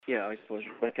Yeah, I suppose,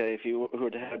 Rebecca, if you were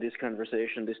to have this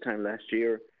conversation this time last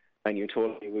year and you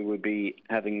told me we would be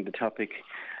having the topic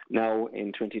now in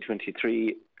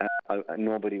 2023,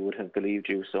 nobody would have believed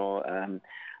you. So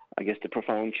I guess the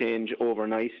profound change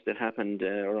overnight that happened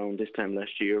around this time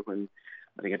last year, when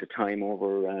I think at the time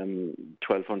over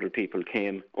 1,200 people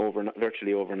came over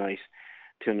virtually overnight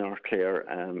to North Clare.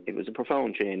 It was a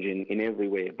profound change in every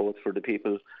way, both for the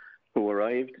people who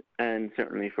arrived and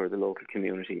certainly for the local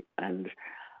community. And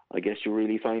I guess you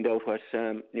really find out what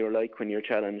you're like when you're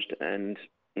challenged, and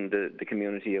the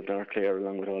community of North Clare,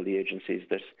 along with all the agencies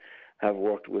that have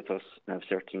worked with us, have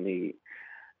certainly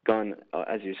gone,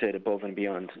 as you said, above and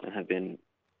beyond, and have been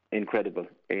incredible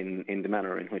in the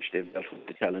manner in which they've dealt with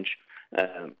the challenge.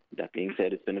 That being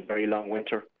said, it's been a very long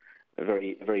winter, a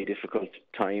very difficult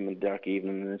time and dark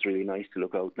evening, and it's really nice to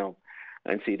look out now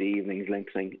and see the evenings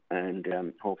lengthening, and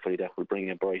hopefully that will bring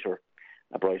a brighter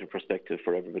perspective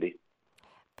for everybody.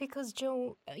 Because,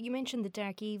 Joe, you mentioned the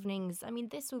dark evenings. I mean,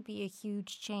 this would be a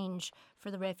huge change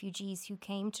for the refugees who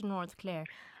came to North Clare.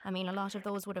 I mean, a lot of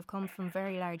those would have come from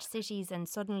very large cities, and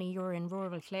suddenly you're in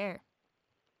rural Clare.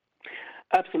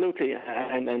 Absolutely,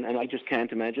 and I just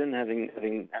can't imagine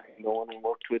having gone and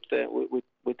worked with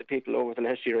the people over the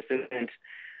last year. I still can't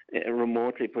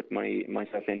remotely put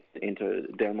myself into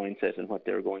their mindset and what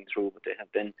they're going through, but they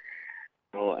have been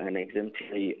an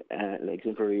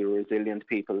exemplary, resilient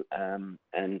people,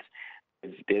 and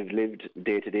they've lived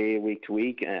day to day, week to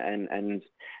week, and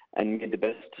made the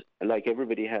best, like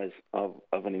everybody has, of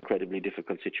an incredibly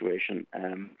difficult situation.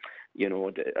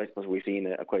 I suppose we've seen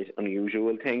a quite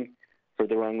unusual thing for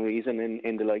the wrong reason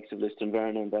in the likes of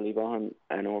Listonvarna and Ballyvaughan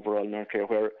and overall North Clare,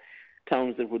 where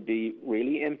towns that would be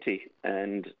really empty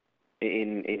and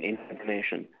in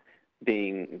hibernation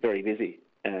being very busy,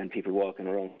 and people walking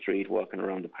around the street, walking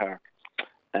around the park,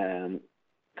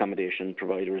 accommodation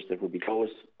providers that would be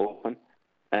closed, open,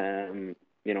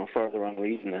 for the wrong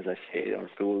reason, as I say. Our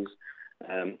schools,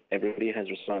 everybody has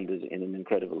responded in an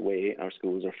incredible way. Our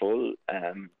schools are full.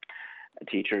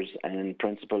 Teachers and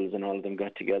principals and all of them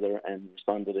got together and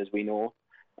responded, as we know,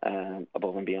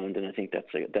 above and beyond. And I think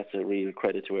that's a real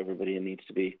credit to everybody, and needs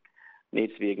to be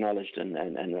acknowledged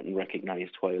and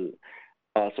recognised, while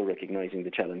also recognising the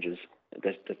challenges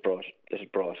that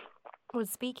it brought. Well,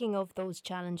 speaking of those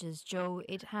challenges, Joe,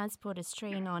 it has put a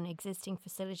strain on existing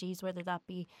facilities, whether that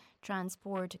be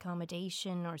transport,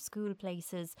 accommodation or school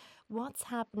places. What's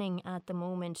happening at the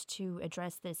moment to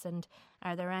address this, and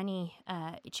are there any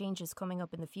changes coming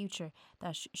up in the future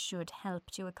that should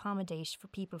help to accommodate for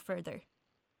people further?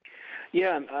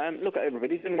 Yeah, look,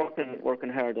 everybody's been working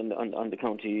hard on the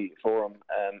county forum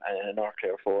and the North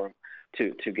Clare forum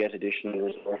to get additional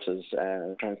resources.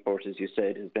 Transport, as you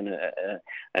said, has been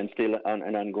and still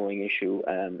an ongoing issue.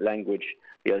 Language,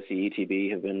 the LCETB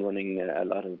have been running a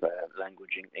lot of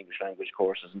English language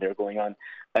courses, and they're going on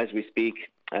as we speak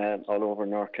all over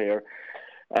North Clare.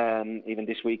 Even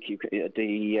this week,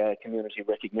 the Community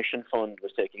Recognition Fund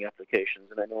was taking applications,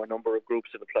 and I know a number of groups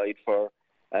have applied for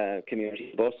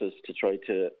community buses to try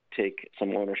to take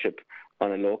some ownership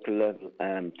on a local level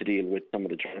to deal with some of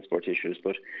the transport issues.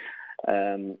 But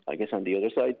I guess on the other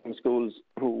side, some schools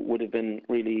who would have been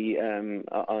really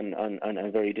on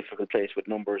a very difficult place with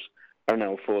numbers are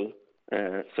now full.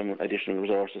 Some additional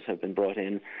resources have been brought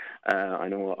in. I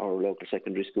know our local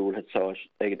secondary school had sought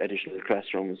additional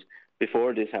classrooms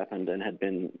before this happened and had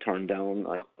been turned down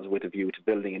with a view to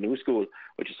building a new school,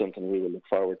 which is something we will look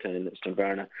forward to in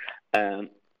Listonvarna.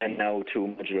 And now 2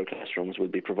 modular classrooms will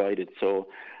be provided. So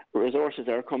resources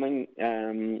are coming,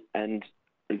 and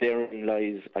therein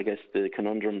lies, I guess, the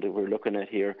conundrum that we're looking at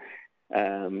here.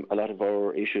 A lot of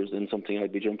our issues, and something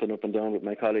I'd be jumping up and down with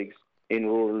my colleagues in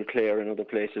rural Clare and other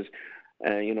places,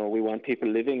 we want people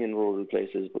living in rural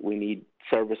places, but we need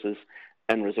services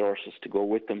and resources to go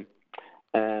with them.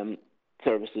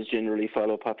 Services generally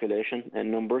follow population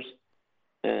and numbers.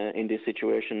 In this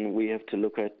situation, we have to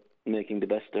look at making the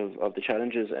best of the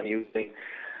challenges and using,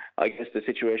 I guess, the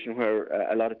situation where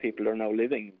a lot of people are now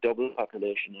living double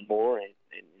population and more in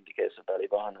the case of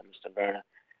Ballyvaughan and Listonvarna,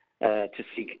 to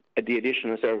seek the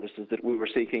additional services that we were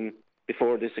seeking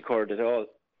before this occurred at all.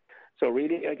 So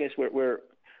really, I guess we're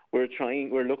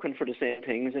looking for the same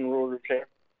things in rural Clare,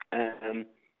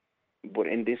 but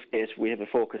in this case we have a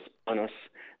focus on us,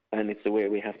 and it's the way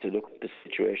we have to look at the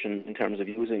situation in terms of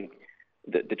using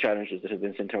the challenges that have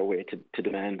been sent our way to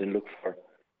demand and look for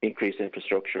increased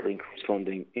infrastructure, increased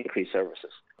funding, increased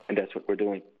services, and that's what we're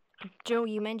doing. Joe,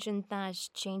 you mentioned that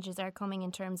changes are coming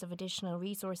in terms of additional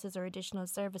resources or additional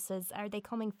services. Are they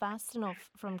coming fast enough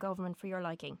from government for your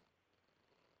liking?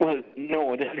 Well,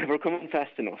 no, they're never coming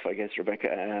fast enough, I guess, Rebecca,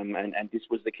 and this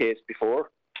was the case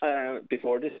before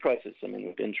before this crisis. I mean,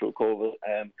 we've been through COVID.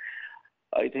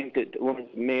 I think that one of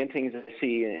the main things I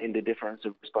see in the difference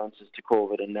of responses to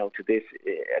COVID and now to this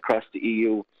across the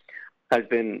EU has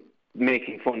been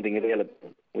making funding available,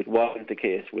 which wasn't the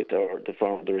case with the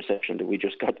form of the recession that we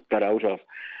just got out of.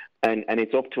 And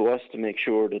it's up to us to make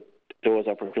sure that those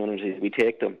opportunities, we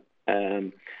take them.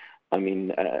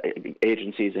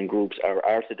 Agencies and groups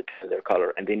are to depend their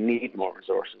collar, and they need more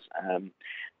resources.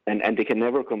 And they can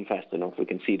never come fast enough. We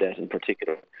can see that in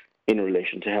particular in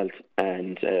relation to health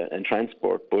and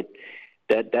transport. But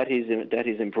that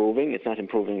is improving. It's not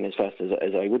improving as fast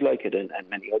as I would like it, and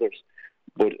many others.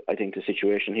 But I think the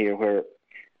situation here, where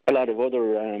a lot of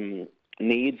other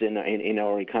needs in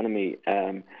our economy,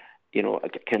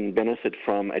 can benefit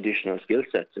from additional skill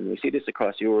sets, and we see this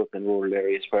across Europe and rural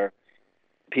areas where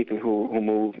people who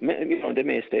move, they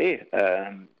may stay.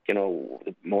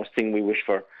 The most thing we wish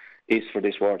for is for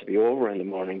this war to be over in the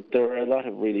morning. There are a lot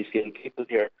of really skilled people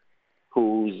here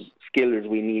whose skills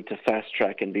we need to fast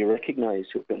track and be recognised,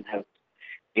 who can help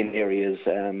in areas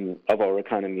of our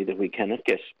economy that we cannot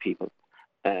get people.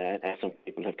 And some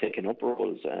people have taken up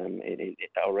roles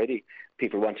already.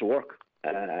 People want to work,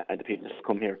 and the people who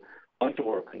come here want to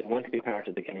work and they want to be part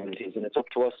of the communities. And it's up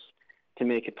to us to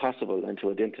make it possible and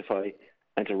to identify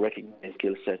and to recognise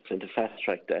skill sets and to fast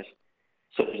track that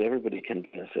so that everybody can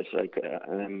benefit.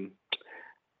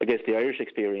 I guess the Irish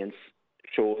experience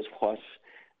shows what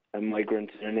a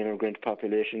migrant and an immigrant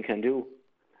population can do.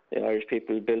 The Irish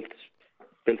people built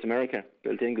America,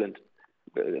 built England,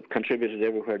 contributed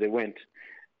everywhere they went.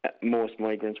 Most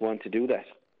migrants want to do that,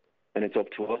 and it's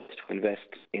up to us to invest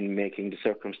in making the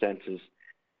circumstances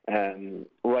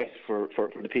right for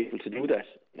the people to do that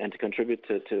and to contribute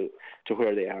to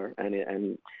where they are.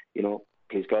 And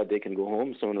please God, they can go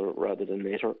home sooner rather than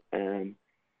later.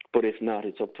 But if not,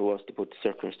 it's up to us to put the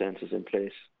circumstances in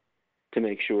place to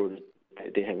make sure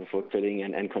that they have a fulfilling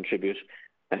and contribute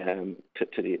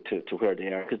to where they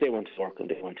are, because they want to work and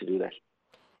they want to do that.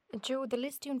 Joe, the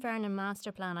Lisdoonvarna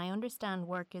Master Plan, I understand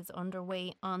work is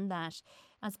underway on that.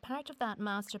 As part of that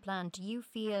master plan, do you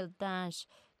feel that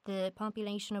the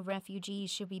population of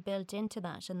refugees should be built into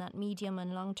that, and that medium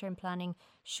and long-term planning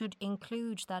should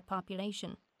include that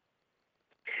population?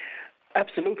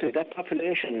 Absolutely. That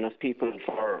population of people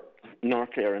for North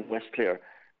Clare and West Clare,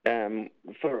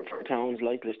 for towns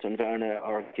like Lisdoonvarna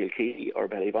or Kilkee or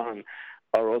Ballyvaughan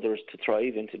or others to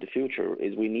thrive into the future,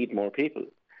 is we need more people.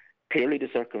 Clearly, the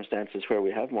circumstances where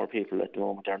we have more people at the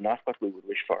moment are not what we would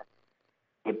wish for.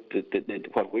 But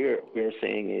what we're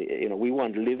saying, we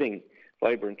want living,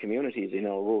 vibrant communities in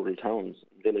our rural towns,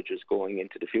 villages going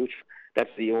into the future. That's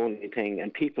the only thing.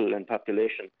 And people and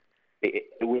population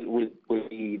will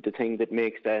be the thing that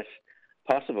makes that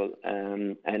possible.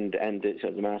 And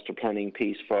the master planning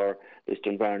piece for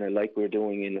Lisdoonvarna, like we're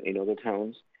doing in other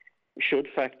towns, should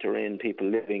factor in people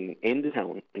living in the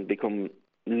town and become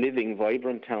living,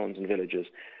 vibrant towns and villages,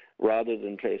 rather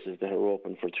than places that are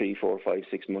open for 3, 4, 5,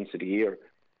 6 months of the year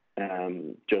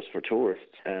just for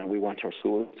tourists. We want our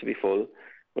schools to be full.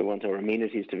 We want our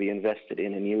amenities to be invested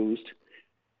in and used.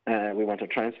 We want our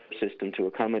transport system to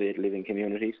accommodate living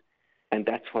communities. And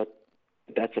that's what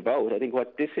that's about. I think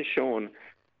what this has shown,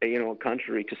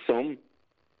 contrary to some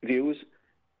views,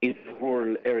 is that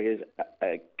rural areas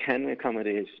can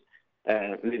accommodate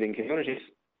living communities.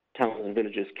 Towns and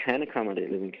villages can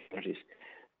accommodate living communities,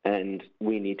 and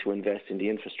we need to invest in the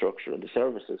infrastructure and the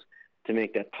services to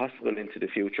make that possible into the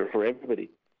future for everybody.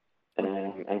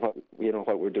 And what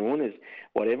we're doing is,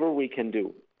 whatever we can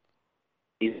do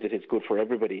is that it's good for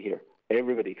everybody here,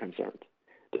 everybody concerned,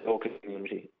 the local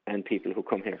community and people who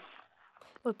come here.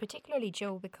 Well, particularly,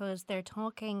 Joe, because they're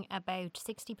talking about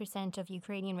 60% of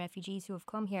Ukrainian refugees who have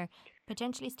come here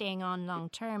potentially staying on long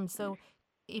term. So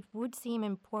it would seem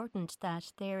important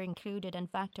that they're included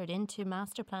and factored into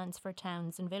master plans for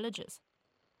towns and villages.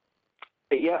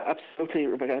 Yeah, absolutely,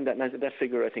 Rebecca. And that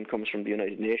figure, I think, comes from the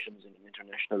United Nations in an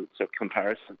international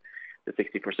comparison. The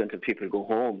 60% of people go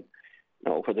home.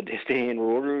 Now, whether they stay in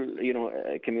rural,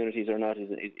 communities or not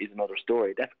is another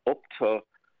story. That's up to,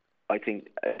 I think,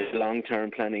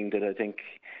 long-term planning that I think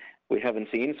we haven't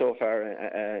seen so far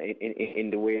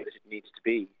in the way that it needs to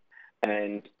be.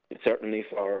 And certainly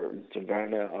for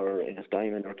Lisdoonvarna or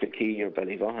Ennisdiamond or Kilkee or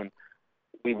Ballyvaughan,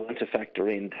 we want to factor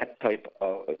in that type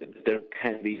of, there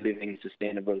can be living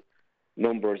sustainable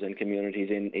numbers and communities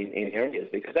in areas,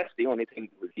 because that's the only thing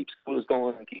that will keep schools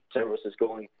going and keep services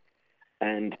going.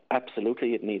 And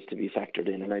absolutely it needs to be factored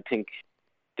in. And I think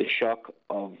the shock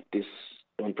of this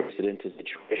unprecedented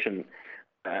situation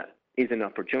is an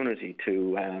opportunity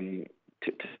to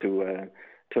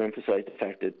emphasise the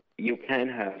fact that you can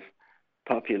have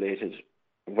populated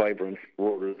vibrant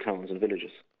rural towns and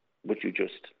villages. But you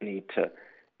just need to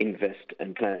invest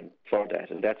and plan for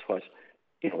that. And that's what,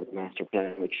 the master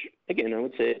plan, which, again, I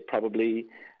would say probably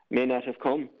may not have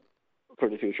come for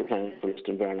the future plan for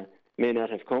Liston may not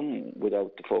have come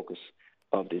without the focus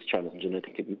of this challenge. And I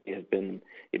think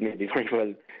it may be very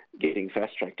well getting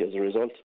fast-tracked as a result.